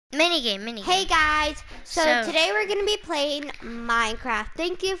Minigame. Hey guys, so today we're going to be playing Minecraft.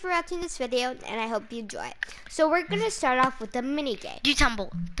 Thank you for watching this video and I hope you enjoy it. So we're going to start off with the minigame. Do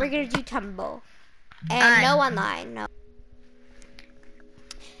tumble. We're going to do tumble. And no online, no.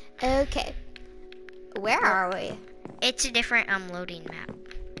 Okay. Where are we? It's a different loading map.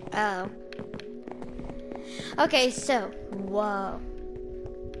 Oh. Okay, so, whoa.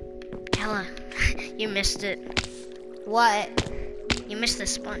 Ella, you missed it. What? You missed the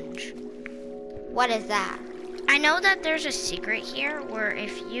sponge. What is that? I know that there's a secret here where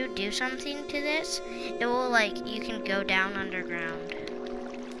if you do something to this, it will you can go down underground.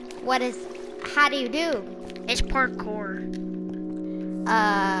 How do you do? It's parkour.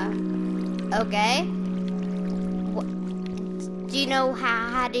 Okay. Do you know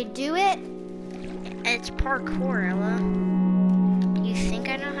how to do it? It's parkour, Ella. You think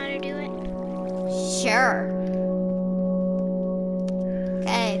I know how to do it? Sure.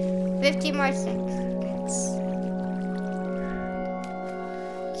 Okay, 50 more seconds.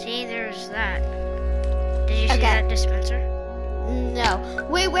 See, there's that. Did you see that dispenser? No.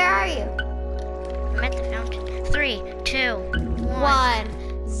 Wait, where are you? I'm at the fountain. 3, 2,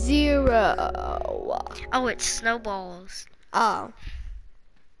 1, 0. Oh, it's snowballs. Oh.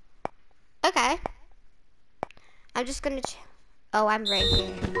 Okay. I'm just gonna. Oh, I'm right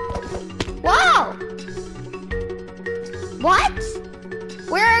here. Whoa! What?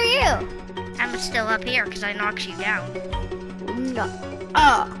 Where are you? I'm still up here because I knocked you down. No.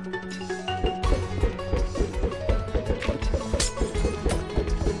 Oh.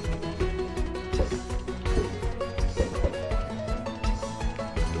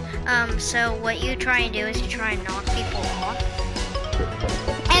 So what you try and do is you try and knock people off.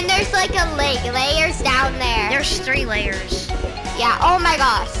 And there's like a layers down there. There's 3 layers. Yeah, oh my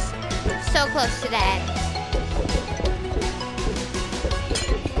gosh. So close to the end.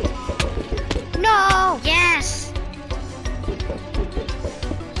 No! Yes!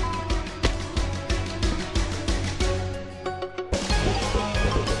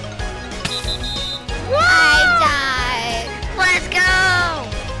 I died. Let's go!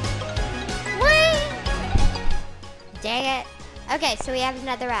 Whee! Dang it. Okay, so we have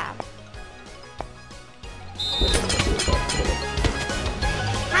another round.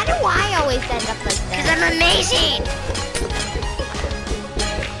 How do I always end up like this? Because I'm amazing!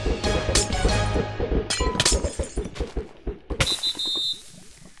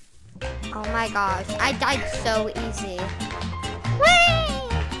 Oh my gosh, I died so easy. Whee!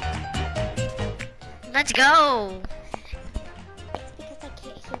 Let's go! It's because I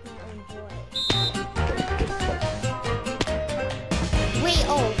can't hear my own voice. Wait,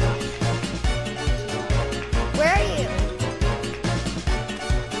 oh. Where are you?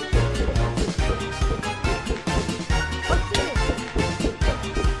 What's this?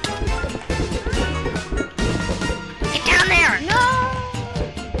 Get down there! No!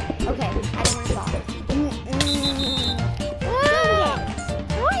 Okay, I don't want to fall.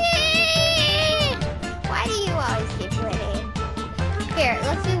 Why do you always keep winning? Here,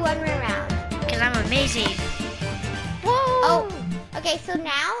 let's do one more round. Because I'm amazing. Whoa! Oh, okay, so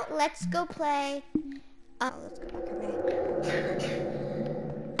now let's go play. Let's go back.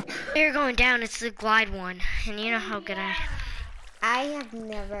 You're going down, it's the glide one. And you know how good I have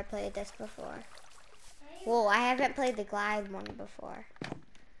never played this before. Whoa, I haven't played the glide one before.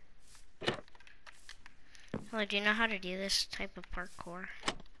 Well, do you know how to do this type of parkour?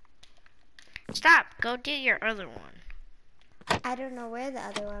 Stop! Go do your other one. I don't know where the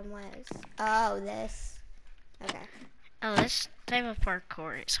other one was. Oh, this. Okay. Oh, this type of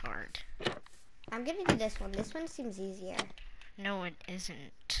parkour is hard. I'm gonna do this one. This one seems easier. No, it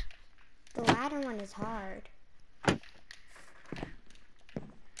isn't. The ladder one is hard.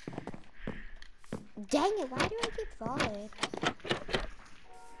 Dang it, why do I keep falling?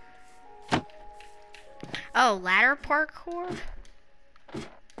 Oh, ladder parkour?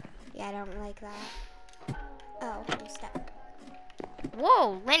 Yeah, I don't like that. Oh, I'm stuck.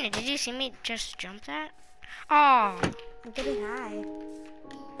 Whoa, Lena, did you see me just jump that? Oh. I'm getting high.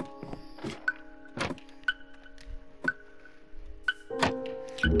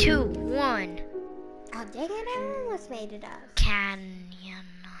 Two, 1. Oh, dang it, I almost made it up. Canyon.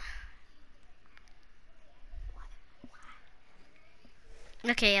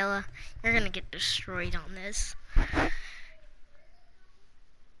 Okay, Ella, you're gonna get destroyed on this.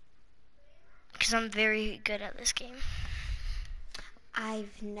 Because I'm very good at this game.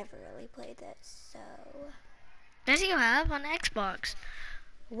 I've never really played this, so... Yes, you have on Xbox.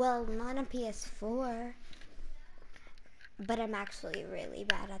 Well, not on PS4. But I'm actually really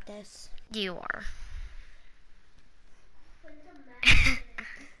bad at this. You are.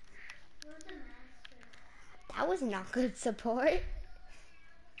 That was not good support.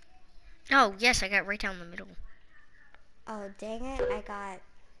 Oh, yes, I got right down the middle. Oh, dang it. I got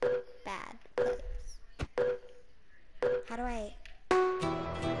bad place. How do I...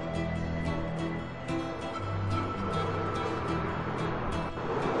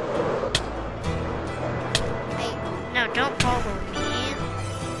 No, don't follow me.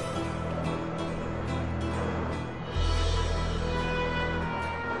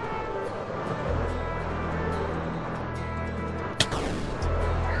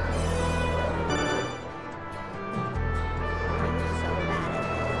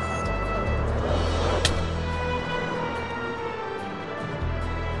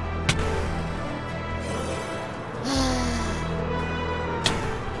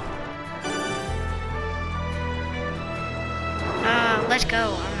 Let's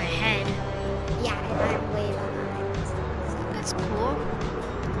go. I'm ahead. Yeah, and I'm way behind. So That's cool.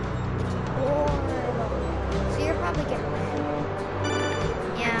 horrible. So you're probably gonna win.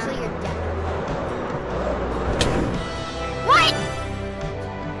 Yeah. Actually, you're definitely. What?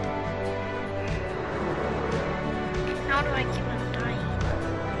 How do I keep on dying?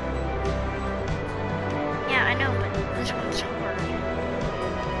 Yeah, I know, but this one's hard.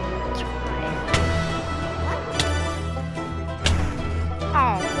 That's why.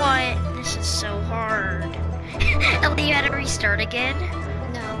 Oh, what? This is so hard. Ellie, you had to restart again?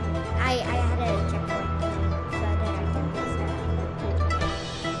 No, I had a checkpoint thing, so then I can restart.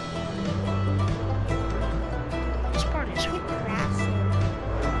 This part is I keep hard. crashing.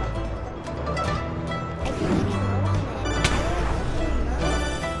 I keep getting low on this.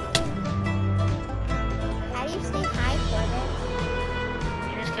 How do you stay high, Korbin?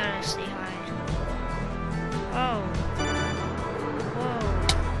 You just gotta stay high. Oh. Whoa.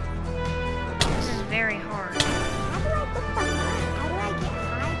 This is very hard. How do I get the high? How do I get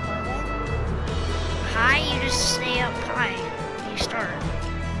high, Korbin? High, you just stay up high. You start.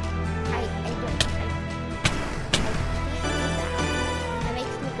 I can't do that. That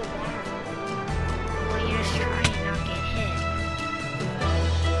makes me go down. Well, you just try and not get hit.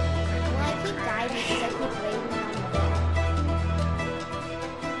 Well, I keep dying because I keep waiting on the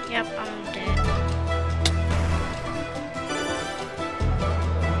Yep, I'm dead.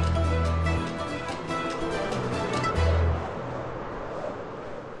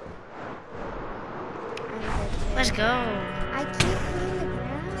 Let's go. I keep hitting the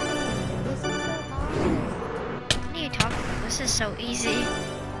ground. This is so hard. What are you talking about? This is so easy.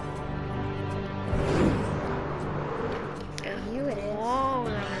 For you it is. Whoa,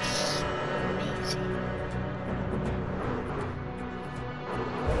 that was amazing.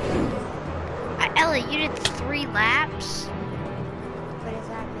 Ellie, you did 3 laps? What does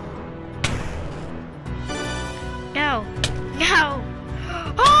that mean? No. No.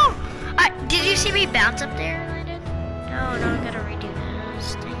 Oh! Did you see me bounce up there? I did. No, I gotta redo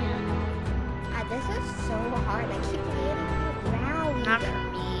this. Dang it. This is so hard. I keep hitting the ground. Not for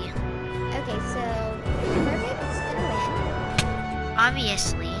me. Okay, so Korbin's gonna win.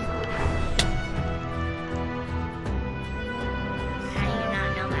 Obviously. How do you not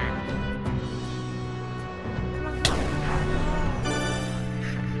know that? Come on.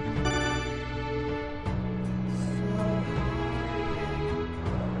 So hard.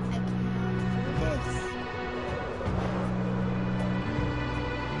 I can't do this.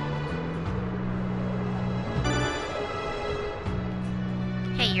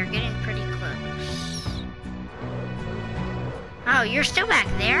 Hey, you're getting pretty close. Oh, you're still back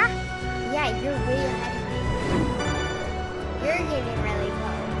there? Yeah, you're way ahead of me. You're getting really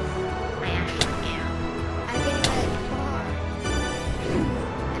close. I actually am. I'm getting really far.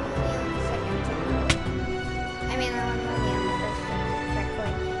 I'm only on the second checkpoint. I mean, I'm only on the first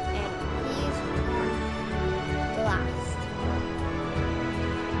checkpoint, and he's on the last.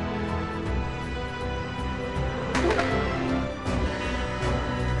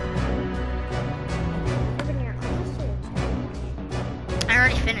 Korbin, you're almost to the checkpoint. I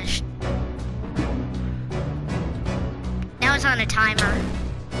already finished. Now it's on a timer.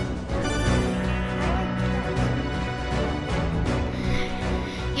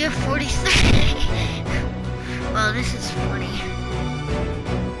 You have 43. Well, this is funny.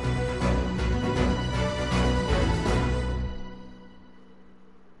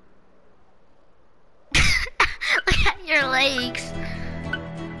 Look at your legs.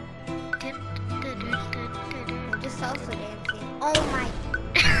 I'm just salsa dancing. Oh my.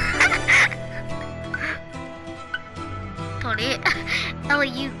 Tony, Ellie,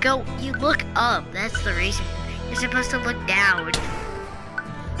 you look up. That's the reason. You're supposed to look down.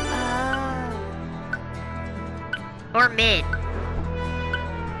 Or mid.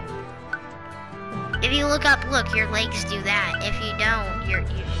 If you look up, look, your legs do that. If you don't, your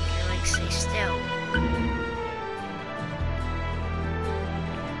legs stay still.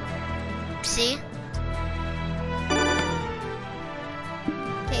 See?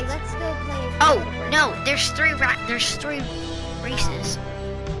 Okay, let's go play. Oh no, there's three races.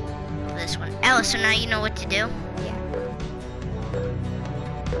 This one. Ella, so now you know what to do. Yeah.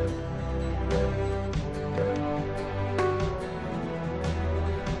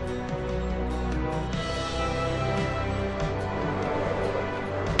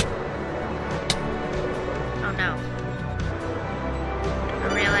 Oh no. I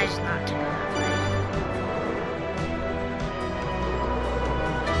realized not to go that way.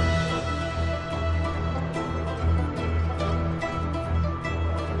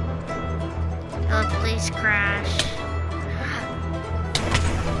 Ella, please crash.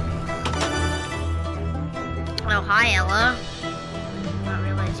 Oh, hi, Ella. Not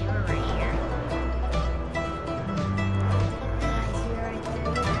realize you were right here.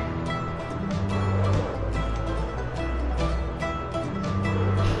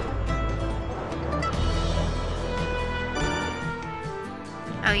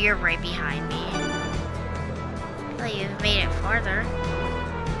 Oh, you're right behind me. Well, you've made it farther.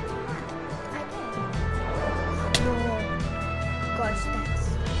 No. Gosh, that's.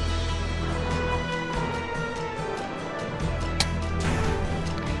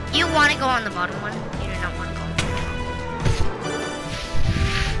 You want to go on the bottom one? You do not want to go on the bottom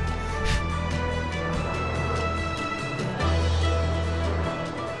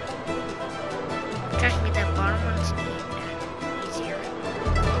one. Trust me, the bottom one's easier.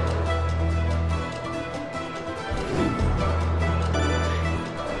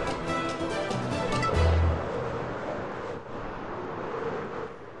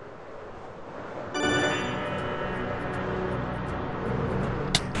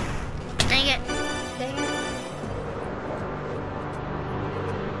 Dang it. Dang it.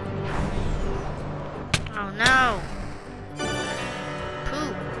 Oh no.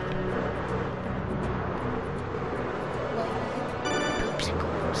 Poop.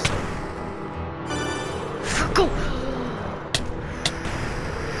 Poopsicles. Go.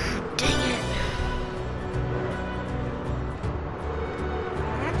 Dang it.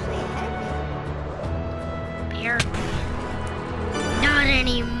 I'm actually ahead of you. Barely. Not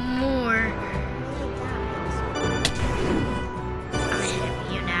anymore. I'm ahead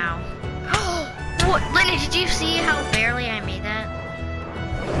of you now. What? Lenny, did you see how barely I made that?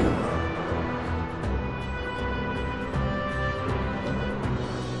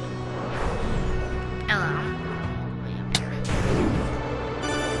 Ella, I'm way up here.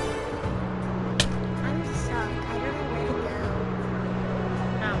 I'm stuck. I don't know where to go.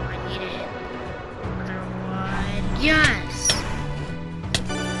 No, I need it. Other one. Yes!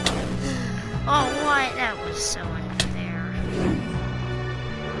 Oh, what? That was so unfair.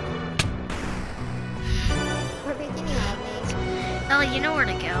 We're beginning of these. Ella, you know where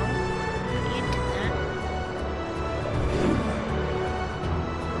to go. You did that.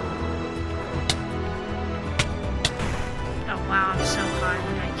 Oh, wow, I'm so high.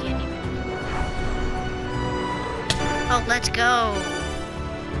 I can't even. Oh, let's go.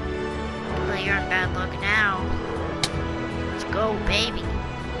 Well, you're in bad luck now. Let's go, baby.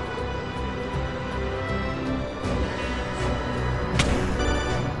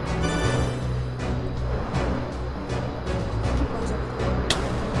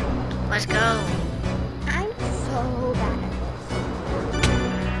 Let's go. I'm so bad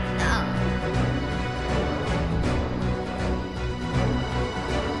at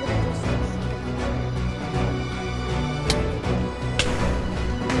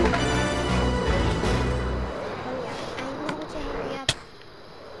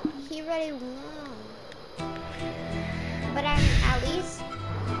He really won. But I'm at least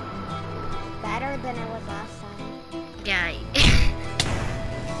better than I was last time. Yeah.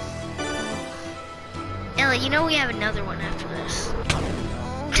 Ella, you know we have another one after this.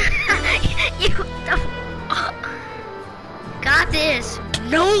 You got this.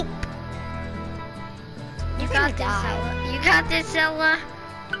 Nope. You got this, Ella. You got this, Ella.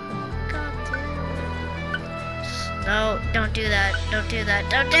 Got this. No, don't do that. Don't do that.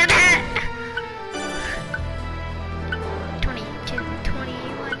 Don't do that. 22,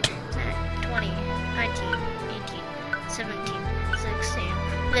 21, 20, 19, 18, 17, 16,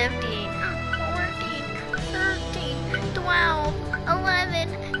 15, 14, 13, 12,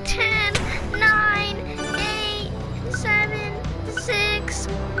 11, 10, 9, 8, 7, 6,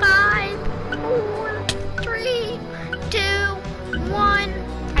 5, 4, 3, 2, 1,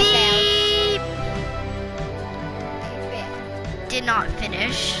 beep! Did not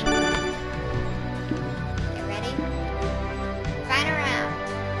finish.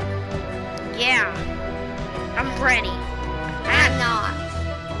 Yeah. I'm ready. I'm not.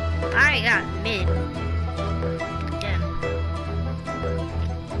 I got mid. Damn.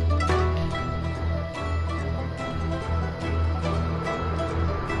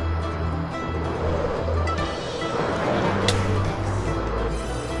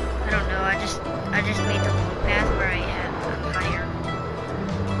 I don't know. I just made the long path where I'm higher.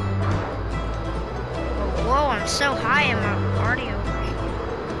 Whoa, I'm so high. I'm already over here.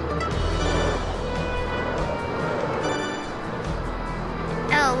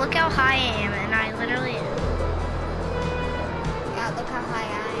 Oh, look how high I am, and I literally. Yeah, look how high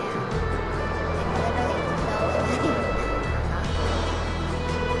I am. Like, literally so high.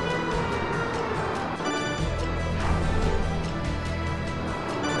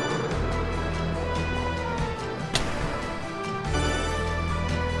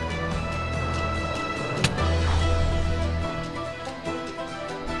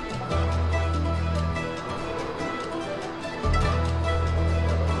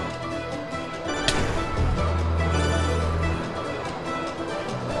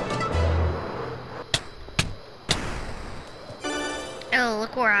 Oh,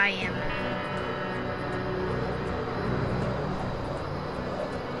 look where I am.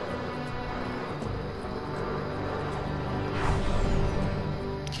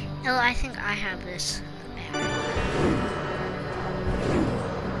 Oh, I think I have this.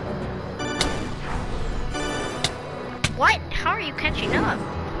 What? How are you catching up?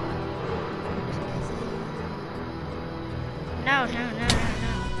 No.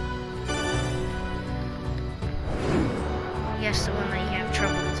 Yes, the one that you have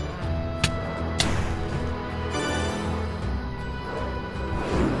trouble with.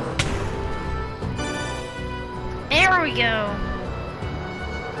 There we go.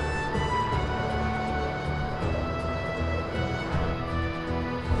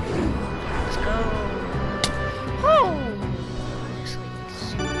 Let's go. Woo!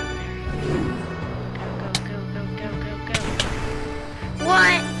 Go.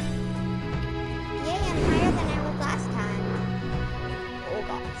 What? Yay, I'm higher than I was last time. Oh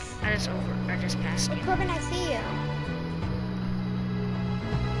gosh. I just passed Oh, you. Korbin, I see you.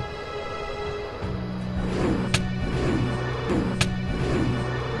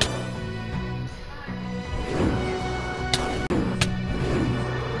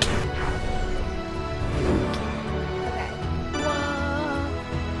 Okay.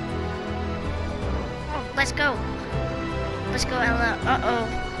 Oh, let's go. Let's go, Ella. Uh-oh.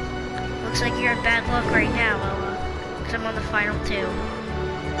 Looks like you're in bad luck right now, Ella. Because I'm on the final 2.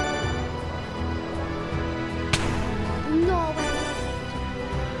 No way.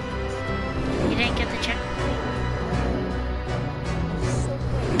 You didn't get the checkpoint? So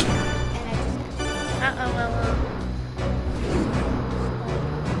quick. And I just Uh-oh, Ella.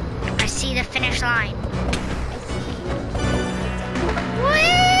 I see the finish line. I see.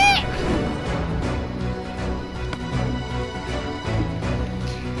 Whee!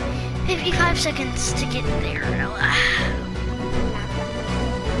 55 seconds to get there, Ella.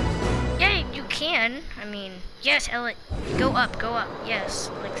 Yeah, you can. I mean, yes, Ella. Go up. Yes,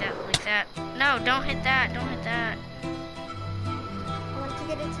 like that. No, don't hit that. I want to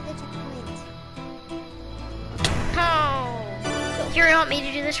get into the checkpoint. Oh. Here, you want me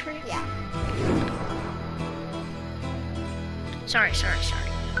to do this for you? Yeah. Sorry.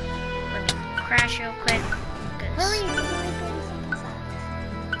 Let me crash real quick. 'Cause- Hurry, there's only 30 seconds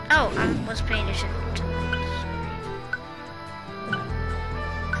left. Oh, I was paying attention to this.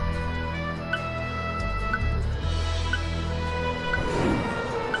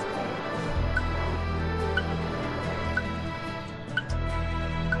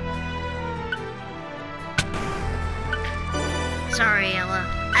 Sorry, Ella.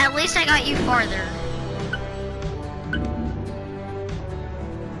 At least I got you farther.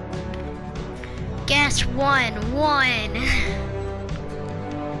 Guess won.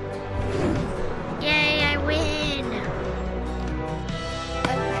 Yay, I win.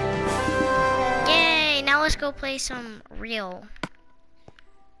 Okay. Yay, now let's go play some real.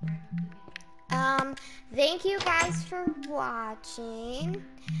 Thank you guys for watching,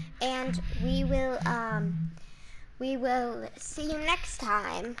 and we will see you next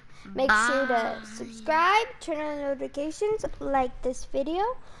time. Make sure to subscribe, turn on notifications, like this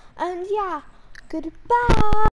video, and yeah, goodbye.